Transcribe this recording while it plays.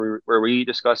where we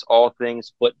discuss all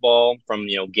things football from,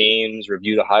 games,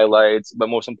 review the highlights, but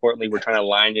most importantly, we're trying to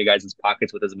line you guys'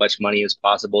 pockets with as much money as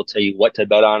possible, tell you what to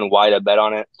bet on, why to bet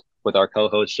on it with our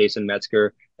co-host Jason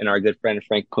Metzger and our good friend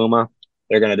Frank Puma.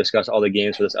 They're going to discuss all the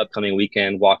games for this upcoming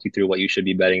weekend, walk you through what you should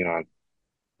be betting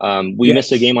on. We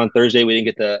missed a Yes. game on Thursday. We didn't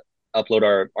get to upload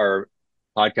our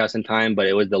podcast in time, but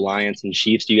it was the Lions and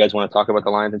Chiefs. Do you guys want to talk about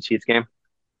the Lions and Chiefs game?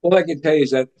 All I can tell you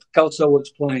is that if Kelso was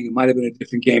playing, it might have been a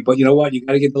different game. But you know what? You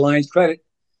got to give the Lions credit.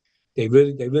 They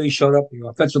really showed up.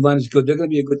 Your offensive line is good. They're going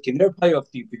to be a good team. They're a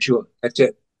playoff team for sure. That's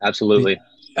it. Absolutely.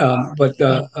 But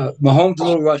Mahomes a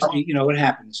little rusty. You know what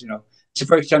happens. It's the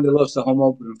first time they lost the home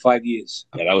opener in 5 years.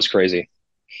 Yeah, that was crazy.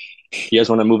 You guys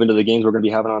want to move into the games we're going to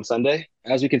be having on Sunday?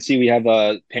 As we can see, we have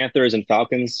Panthers and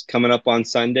Falcons coming up on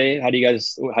Sunday. How do you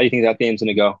think that game's going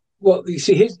to go? Well, you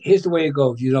see, here's the way it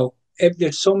goes. If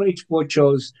there's so many sports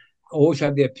shows always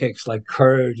have their picks, like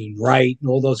Kurd and Wright and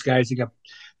all those guys. They got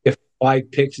their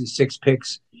 5 picks and 6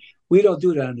 picks. We don't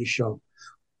do that on this show.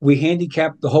 We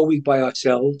handicap the whole week by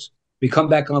ourselves. We come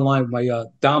back online with my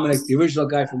Dominic, the original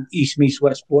guy from East Meets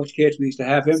West Sportscast. We used to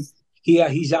have him.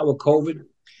 He's out with COVID.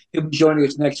 He'll be joining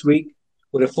us next week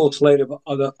with a full slate of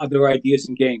other ideas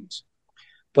and games.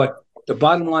 But the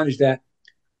bottom line is that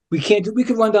we can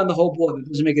run down the whole board. It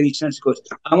doesn't make any sense because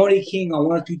I'm only keying on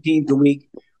 1 or 2 teams a week.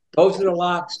 Those are the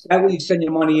locks. That way you send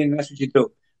your money in. That's what you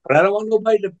do. But I don't want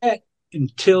nobody to bet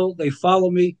until they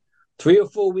follow me 3 or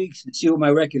 4 weeks and see what my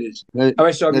record is. All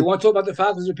right, so if you want to talk about the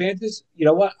Falcons and Panthers, you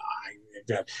know what?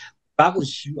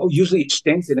 Falcons usually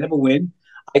stink. They never win.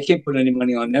 I can't put any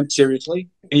money on them, seriously.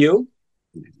 And you?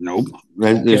 Nope.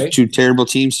 There's 2 terrible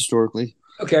teams historically.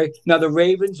 Okay. Now, the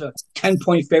Ravens are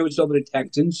 10-point favorites over the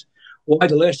Texans. Why?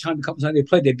 The last time, a couple times they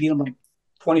played, they beat them like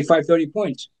 25, 30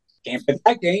 points. Can't bet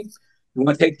that game. You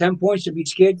want to take 10 points to be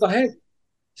scared? Go ahead.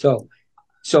 So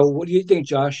what do you think,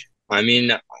 Josh? I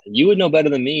mean, you would know better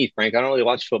than me, Frank. I don't really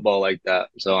watch football like that.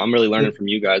 So I'm really learning from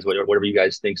you guys, whatever you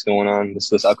guys think's going on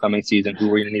this upcoming season, who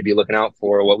we're going to need to be looking out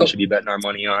for, what we should be betting our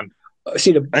money on. I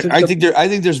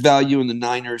think there's value in the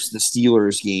Niners, the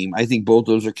Steelers game. I think both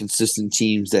those are consistent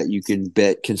teams that you can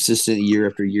bet consistent year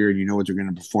after year, and you know what they're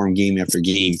going to perform game after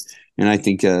game. And I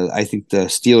think the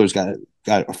Steelers got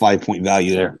a 5-point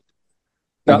value there.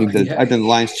 I think the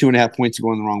Lions 2.5 points are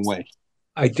going the wrong way.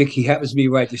 I think he happens to be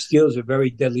right. The Steelers are very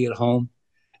deadly at home,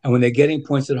 and when they're getting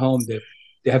points at home,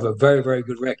 they have a very, very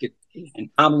good record. And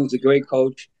Tomlin's a great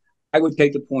coach. I would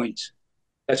take the points.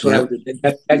 That's what I would do.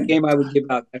 That game I would give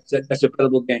out. That's a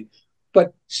bettable game.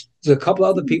 But there's a couple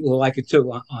other people who like it too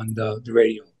on the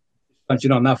radio. But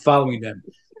I'm not following them.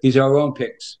 These are our own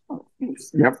picks.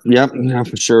 Yep, yeah,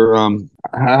 for sure.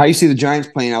 How you see the Giants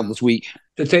playing out this week?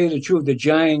 To tell you the truth, the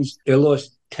Giants, they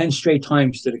lost 10 straight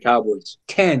times to the Cowboys.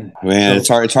 10. Man, it's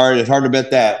hard to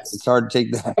bet that. It's hard to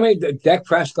take that. I mean, Dak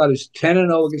Prescott is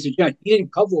 10-0 against the Giants. He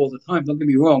didn't cover all the time. Don't get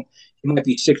me wrong. He might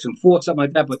be 6-4, something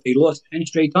like that, but they lost 10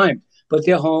 straight times. But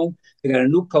they're home. They got a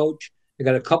new coach. They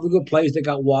got a couple of good players. They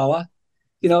got Waller.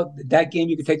 That game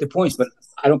you can take the points, but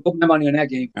I don't put my money on that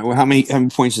game. Well, how many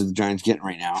points is the Giants getting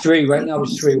right now? 3. Right now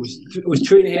it's 3. It was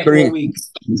 3.5 all week.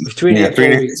 It was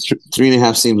 3.5 all week.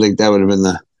 3.5 seems like that would have been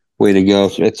the way to go.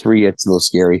 At 3, it's a little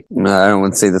scary. I don't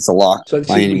want to say that's a lock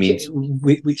by any means.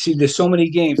 We see there's so many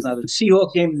games now. The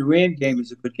Seahawks game and the Rams game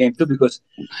is a good game too because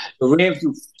the Rams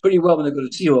do pretty well when they go to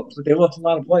Seahawks, but they lost a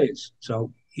lot of players.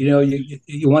 So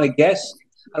you want to guess.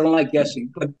 I don't like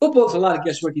guessing, but football's a lot of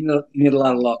guesswork. You need a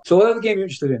lot of luck. So, what other game you're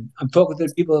interested in? I'm talking to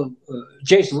the people.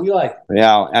 Jason, what do you like?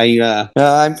 Yeah,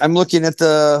 I'm looking at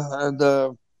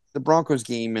the Broncos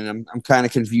game, and I'm kind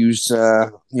of confused.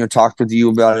 Talked with you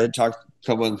about it. Talked to a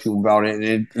couple other people about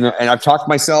it, and I've talked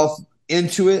myself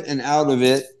into it and out of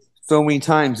it so many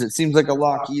times. It seems like a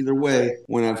lock either way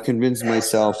when I've convinced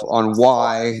myself on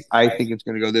why I think it's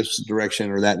going to go this direction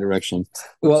or that direction.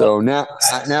 Well, so now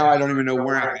I don't even know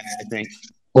where I'm at, I think.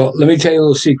 Well, let me tell you a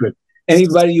little secret.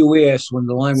 Anybody you asked when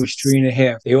the line was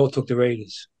 3.5, they all took the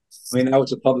Raiders. I mean, that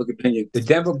was a public opinion. The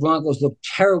Denver Broncos looked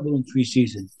terrible in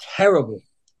preseason. Terrible.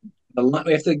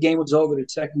 After the game was over, the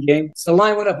second game, the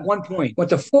line went up 1 point, went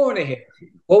to 4.5.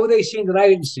 What were they seeing that I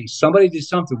didn't see? Somebody did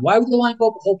something. Why would the line go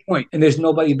up a whole point? And there's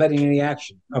nobody betting any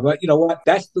action. But you know what?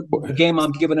 That's the game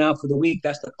I'm giving out for the week.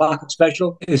 That's the clock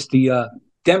special. It's the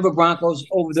Denver Broncos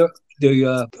over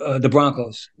the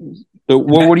Broncos. So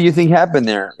what do you think happened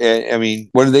there? I mean,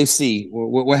 what did they see?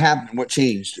 What happened? What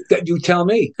changed? You tell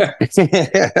me.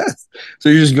 So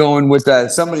you're just going with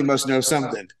that. Somebody must know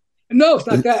something. No, it's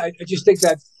not that. I just think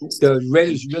that the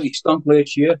Raiders really stunk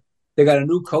last year. They got a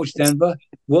new coach, Denver.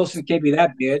 Wilson can't be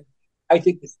that bad. I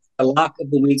think the lock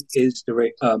of the week is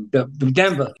the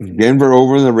Denver. Denver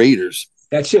over the Raiders.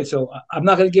 That's it. So I'm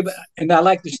not going to give it. And I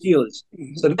like the Steelers.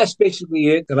 So that's basically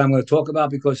it that I'm going to talk about,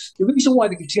 because the reason why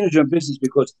the casinos are in business,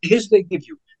 because here's what they give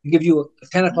you. They give you a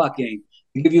 10 o'clock game.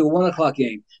 They give you a 1 o'clock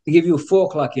game. They give you a 4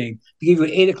 o'clock game. They give you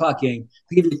an 8 o'clock game.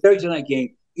 They give you a Thursday night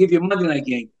game. They give you a Monday night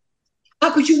game.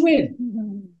 How could you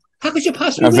win? How could you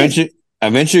possibly win?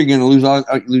 Eventually, you're going to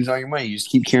lose all your money. You just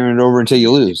keep carrying it over until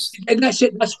you lose. And that's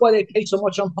it. That's why they pay so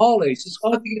much on parlays. It's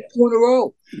hard to get 2 in a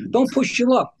row. Don't push your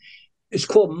luck. It's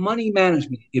called money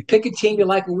management. You pick a team you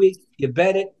like a week, you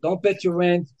bet it. Don't bet your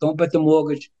rent. Don't bet the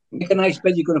mortgage. Make a nice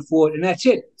bet you can afford, and that's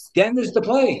it. Then there's the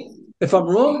play. If I'm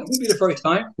wrong, it won't be the first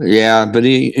time. Yeah, but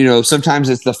sometimes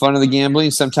it's the fun of the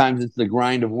gambling. Sometimes it's the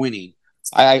grind of winning.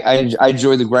 I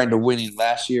enjoy the grind of winning.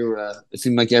 Last year, it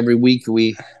seemed like every week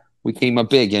we came up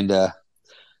big, and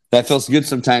that feels good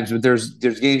sometimes. But there's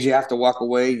games you have to walk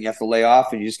away and you have to lay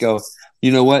off, and you just go,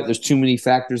 you know what? There's too many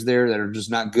factors there that are just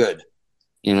not good.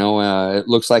 It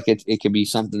looks like it could be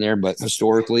something there, but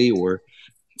historically, or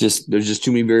there's just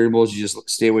too many variables. You just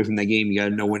stay away from that game. You got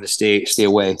to know when to stay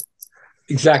away.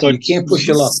 Exactly. So, you can't push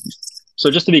your luck. So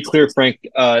just to be clear, Frank,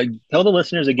 tell the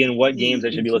listeners again what games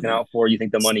they should be looking out for. You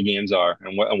think the money games are,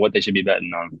 and what they should be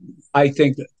betting on. I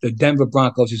think the Denver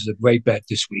Broncos is a great bet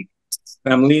this week.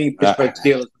 I'm leaning Pittsburgh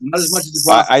Steelers, not as much as the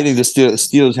Broncos. I think the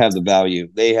Steelers have the value.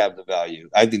 They have the value.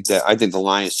 I think the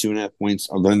Lions 2.5 points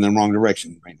are going in the wrong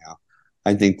direction right now.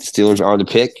 I think the Steelers are the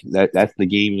pick. That's the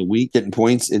game of the week. Getting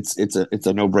points, it's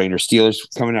a no-brainer. Steelers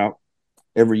coming out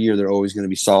every year, they're always going to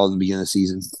be solid in the beginning of the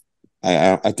season.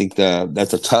 I think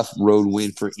that's a tough road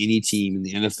win for any team in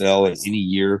the NFL at any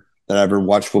year that I've ever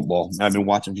watched football. I've been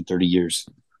watching for 30 years,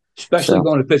 especially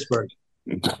going to Pittsburgh.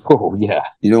 Oh yeah,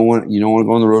 you don't want to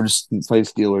go on the road to play the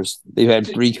Steelers. They've had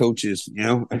 3 coaches,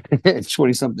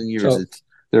 20-something years. So,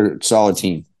 they're a solid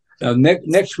team.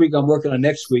 Next week, I'm working on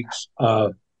next week's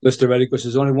list already, because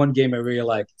there's only one game I really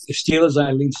like. The Steelers,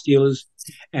 I lean Steelers,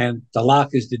 and the lock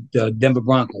is the Denver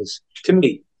Broncos. To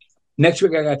me, next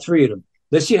week I got 3 of them.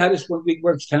 Let's see how this week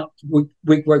works out.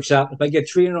 If I get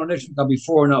 3-0 next week, I'll be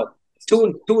 4-0.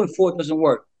 2 and 4 doesn't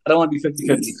work. I don't want to be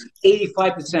 50-50.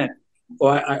 85%,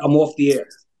 or I'm off the air.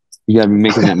 You got to be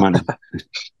making that money.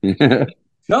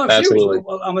 No, I'm serious.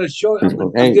 I'm going to show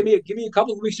you. Hey. Give me a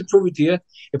couple of weeks to prove it to you.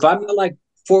 If I'm not like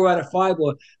 4 out of 5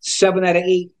 or 7 out of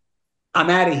 8, I'm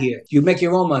out of here. You make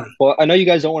your own money. Well, I know you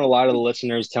guys don't want a lot of the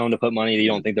listeners telling to put money that you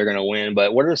don't think they're going to win,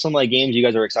 but what are some games you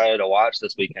guys are excited to watch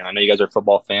this weekend? I know you guys are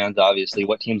football fans, obviously.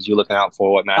 What teams are you looking out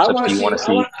for? What matchups do you want to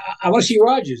see? I want to see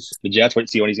Rodgers. The Jets.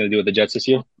 See what he's going to do with the Jets this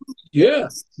year? Yeah.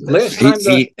 The last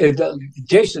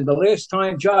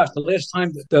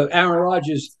time the Aaron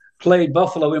Rodgers played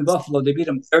Buffalo in Buffalo, they beat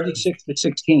him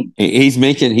 36-16. He's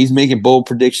making bold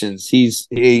predictions. He's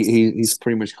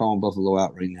pretty much calling Buffalo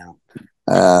out right now.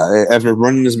 After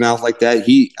running his mouth like that,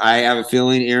 I have a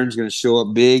feeling Aaron's going to show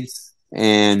up big,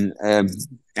 and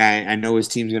I know his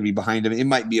team's going to be behind him. It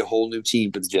might be a whole new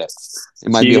team for the Jets. It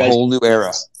might be a whole new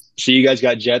era. So you guys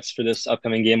got Jets for this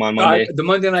upcoming game on Monday? The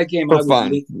Monday night game,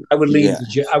 I would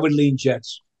lean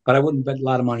Jets, but I wouldn't bet a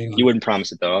lot of money on it. You wouldn't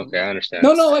promise it though. Okay, I understand.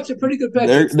 No, that's a pretty good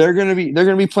bet. They're going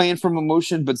to be playing from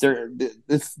emotion, but they're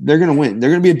going to win. They're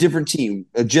going to be a different team,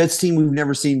 a Jets team we've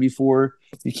never seen before.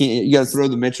 You got to throw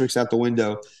the metrics out the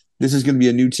window. This is going to be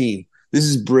a new team. This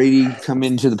is Brady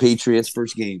coming to the Patriots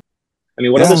first game. I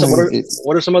mean, what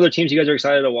are some other teams you guys are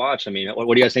excited to watch? I mean,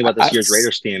 what do you guys think about this year's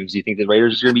Raiders teams? Do you think the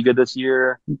Raiders are going to be good this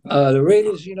year? The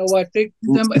Raiders, you know what?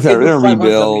 They're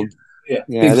rebuild.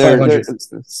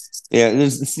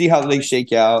 Just see how they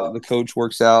shake out. The coach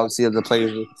works out. See how the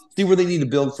players. See where they need to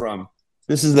build from.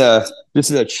 This is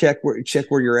a check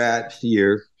where you're at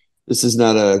here. This is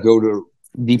not a go to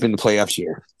deep in the playoffs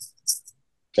year.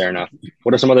 Fair enough.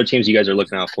 What are some other teams you guys are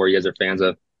looking out for? You guys are fans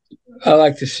of? I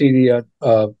like to see the.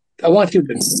 I want to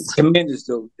the Commanders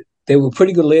though. They were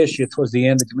pretty good last year towards the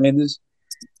end. The Commanders,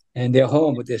 and they're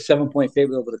home, but they're 7-point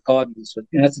favorite over the Cardinals. So,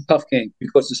 that's a tough game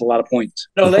because there's a lot of points.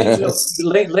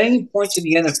 Laying points in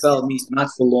the NFL means not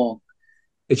for long.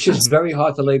 It's just very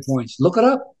hard to lay points. Look it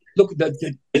up. Look,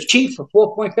 the Chiefs were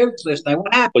 4-point favorites last night.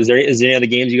 What happened? Is there any other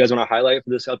games you guys want to highlight for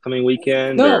this upcoming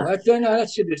weekend? No, that's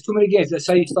it. There's too many games. That's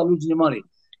how you start losing your money.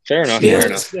 Fair enough.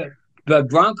 The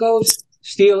Broncos,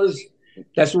 Steelers,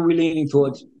 that's what we're leaning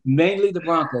towards. Mainly the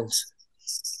Broncos.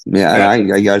 Yeah,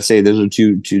 I gotta say those are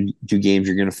two games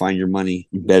you're gonna find your money.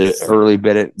 Bet it early,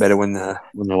 bet it when the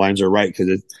lines are right,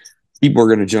 because people are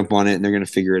gonna jump on it and they're gonna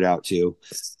figure it out too.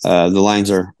 The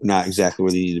lines are not exactly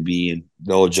where they need to be, and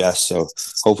they'll adjust. So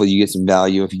hopefully you get some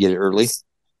value if you get it early.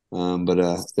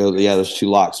 Those 2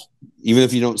 locks. Even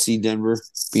if you don't see Denver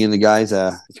being the guys,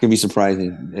 it's gonna be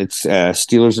surprising. It's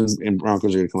Steelers and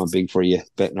Broncos are gonna come up big for you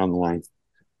betting on the line.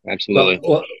 Absolutely.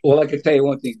 I can tell you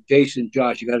one thing, Jason,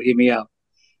 Josh, you got to hear me out.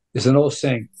 There's an old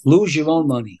saying: lose your own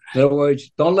money. In other words,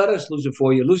 don't let us lose it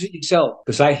for you. Lose it yourself.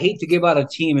 Because I hate to give out a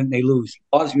team and they lose. It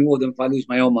bothers me more than if I lose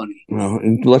my own money. Well,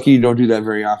 and lucky you don't do that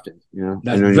very often. I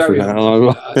That's know you very for how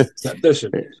long.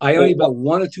 listen, I only about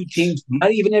one or two teams,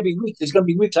 not even every week. There's going to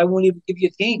be weeks I won't even give you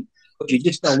a team. But you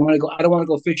just don't want to go. I don't want to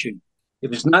go fishing.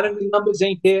 If it's not in the numbers,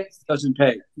 ain't there, it doesn't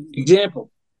pay. Example,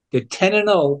 the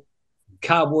 10-0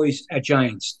 Cowboys at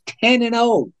Giants.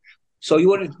 10-0. So you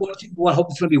want to hope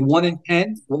it's going to be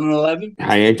 1-10, 1-11?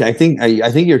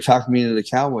 I think you're talking me into the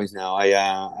Cowboys now.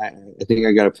 I think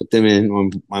I got to put them in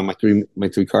on my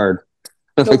three card.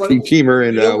 No, Like teamer,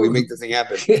 and we make the thing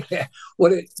happen. Yeah.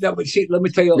 But see, let me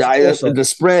tell you also. The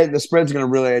spread's going to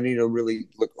really. I need to really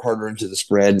look harder into the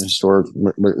spread and sort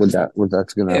what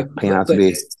that's going to pan out to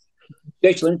be.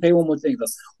 Jason, let me tell you one more thing though.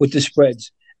 With the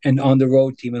spreads and on the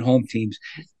road team and home teams,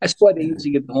 that's why they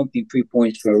usually give the home team 3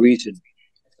 points for a reason.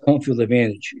 Home field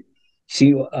advantage.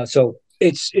 See, so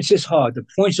it's just hard. The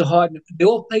points are hard. They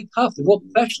all play tough. They're all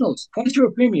professionals. Points are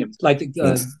a premium. Like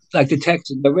the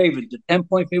Texans, the Ravens, the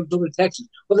 10-point favorites over the Texans.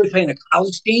 What are they playing? A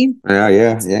college team?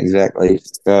 Yeah, exactly.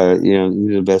 These are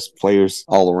the best players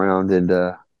all around, and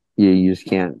you just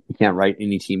can't write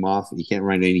any team off. You can't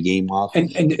write any game off. And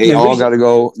they all got to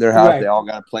go their house. Right. They all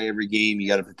got to play every game. You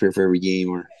got to prepare for every game,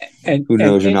 or who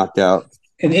knows, you're knocked out.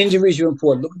 And injuries are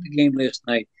important. Look at the game last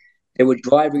night. They were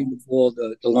driving the ball,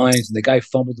 the Lions, and the guy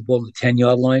fumbled the ball to the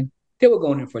 10-yard line. They were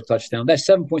going in for a touchdown. That's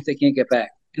 7 points they can't get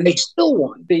back. And they still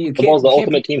won. Football's the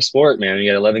ultimate team sport, man. You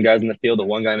got 11 guys in the field. The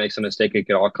one guy makes a mistake, it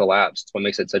could all collapse. That's what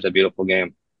makes it such a beautiful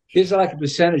game. There's like a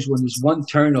percentage when there's one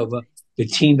turnover, the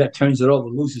team that turns it over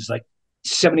loses like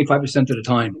 75% of the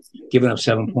time, giving up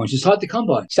 7 points. It's hard to come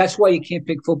by. So that's why you can't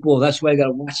pick football. That's why you got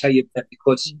to watch how you bet,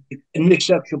 because a mixed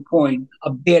extra point,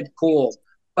 a bad call,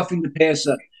 roughing the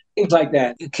passer, things like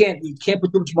that. You can't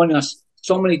put too much money on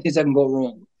so many things that can go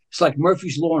wrong. It's like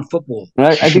Murphy's Law in football.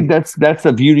 I think that's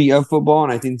the beauty of football,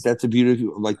 and I think that's the beauty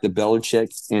of like the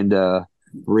Belichick and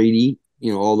Brady.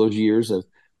 All those years of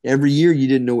every year you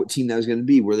didn't know what team that was going to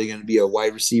be. Were they going to be a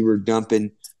wide receiver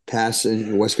dumping pass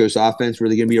in West Coast offense? Were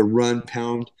they going to be a run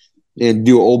pound and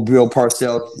do old Bill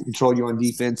Parcells control you on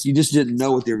defense? You just didn't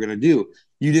know what they were going to do.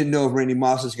 You didn't know if Randy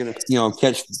Moss is going to,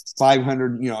 catch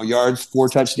 500, yards, 4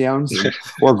 touchdowns,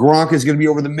 or Gronk is going to be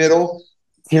over the middle,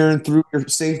 tearing through your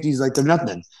safeties like they're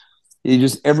nothing.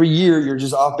 Every year you're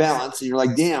just off balance, and you're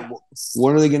like, damn,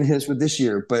 what are they going to hit us with this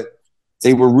year? But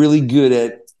they were really good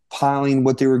at piling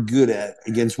what they were good at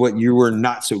against what you were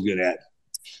not so good at.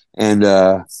 And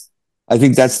I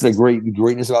think that's the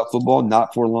greatness about football.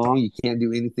 Not for long. You can't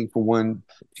do anything for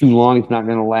too long. It's not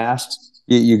going to last.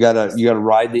 You gotta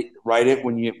ride it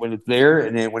when it's there,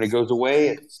 and then when it goes away,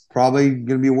 it's probably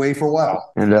gonna be away for a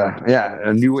while. And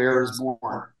a new era is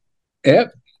born.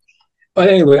 Yep. But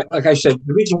anyway, like I said,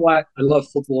 the reason why I love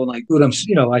football and I do them,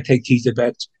 I take teaser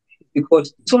bets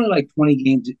because it's only like 20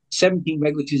 games, 17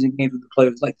 regular season games with the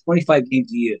players, like 25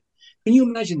 games a year. Can you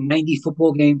imagine 90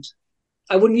 football games?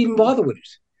 I wouldn't even bother with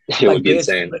it. It would be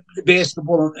insane.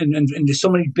 Basketball and there's so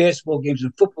many basketball games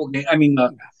and football games. I mean.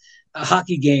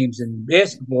 Hockey games and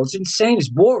basketball. It's insane. It's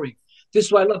boring. This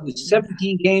is why I love it.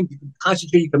 17 games. You can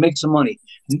concentrate. You can make some money.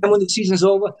 And then when the season's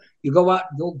over, you go out,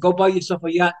 go buy yourself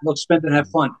a yacht, go spend and have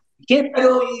fun. You can't play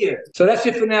all year. So that's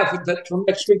it for now for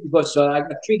next week, because I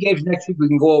got 3 games next week we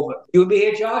can go over. You will be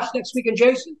here, Josh, next week, and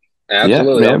Jason?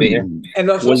 Absolutely. I'll be here. And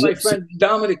also my friend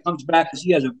Dominic comes back because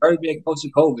he has a very big dose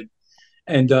of COVID.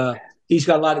 And he's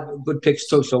got a lot of good picks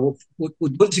too. So we'll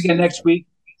do this again next week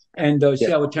and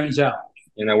see how it turns out.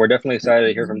 We're definitely excited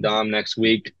to hear from Dom next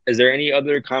week. Is there any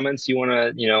other comments you want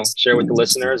to, share with the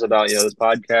listeners about, this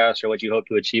podcast or what you hope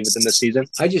to achieve within this season?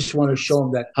 I just want to show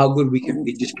them that how good we can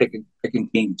be just picking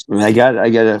teams. I got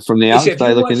it from the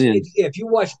outside looking in. If you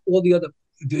watch all the other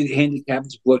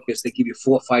handicaps broadcasts, they give you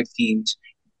 4 or 5 teams.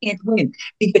 You can't win.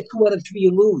 You get 2 out of 3,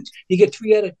 you lose. You get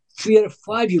 3 out of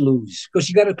 5, you lose because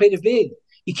you got to pay the bid.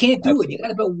 You can't do it. You got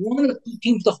to bet 1 or 2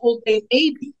 teams the whole day,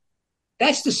 maybe.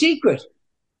 That's the secret.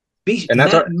 And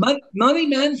that's money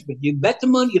management. You bet the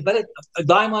money. You bet a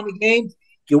dime on the game.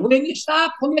 You win, you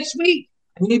stop for next week.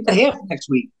 And you bet half next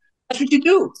week. That's what you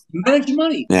do. You manage your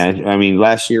money. Yeah, I mean,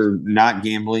 last year, not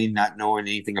gambling, not knowing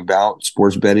anything about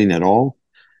sports betting at all.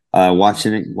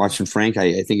 Watching Frank,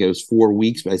 I think it was 4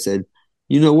 weeks, but I said,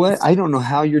 you know what? I don't know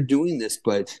how you're doing this,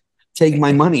 but take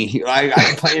my money. I'm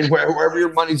playing wherever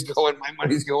your money's going, my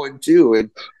money's going too.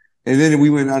 And then we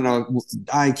went on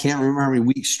I can't remember how many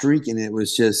week streak, and it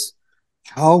was just,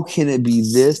 how can it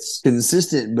be this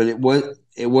consistent? But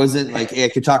It wasn't like, hey, I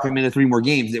could talk him into 3 more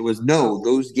games. It was, no,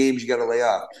 those games you got to lay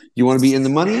off. Do you want to be in the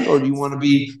money, or do you want to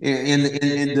be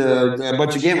in a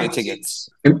bunch of gambling tickets?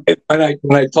 And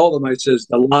when I told him, I says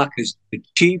the lock is the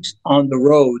Chiefs on the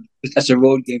road, because that's a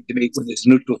road game to make when it's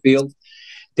neutral field.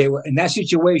 They were in that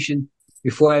situation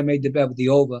before I made the bet with the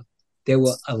over. They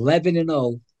were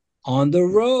 11-0 on the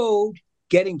road,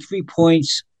 getting 3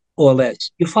 points or less.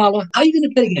 You follow? How are you going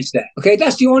to bet against that? Okay,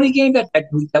 that's the only game that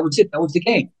was it. That was the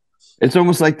game. It's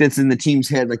almost like that's in the team's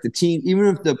head. Like the team, even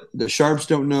if the Sharps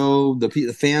don't know, the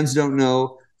fans don't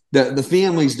know, the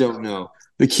families don't know.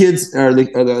 The kids or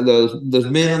those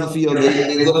men on the field,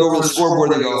 they look over the scoreboard.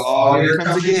 They go, "Oh, here it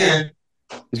comes again.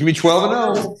 It's gonna be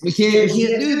 12-0. We can't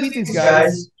beat these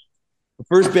guys." The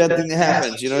first bad thing that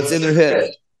happens, it's in their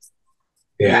head.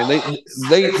 Yeah,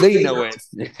 they know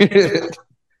it.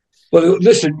 Well,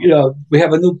 listen, we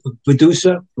have a new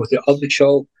producer with the other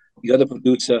show. The other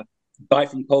producer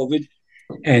died from COVID,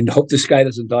 and hope this guy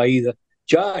doesn't die either.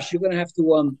 Josh, you're going to have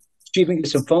to see if we can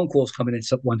get some phone calls coming in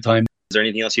one time. Is there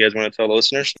anything else you guys want to tell the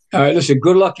listeners? All right, listen,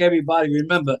 good luck, everybody.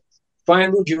 Remember, try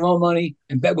and lose your own money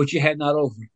and bet what you had not over.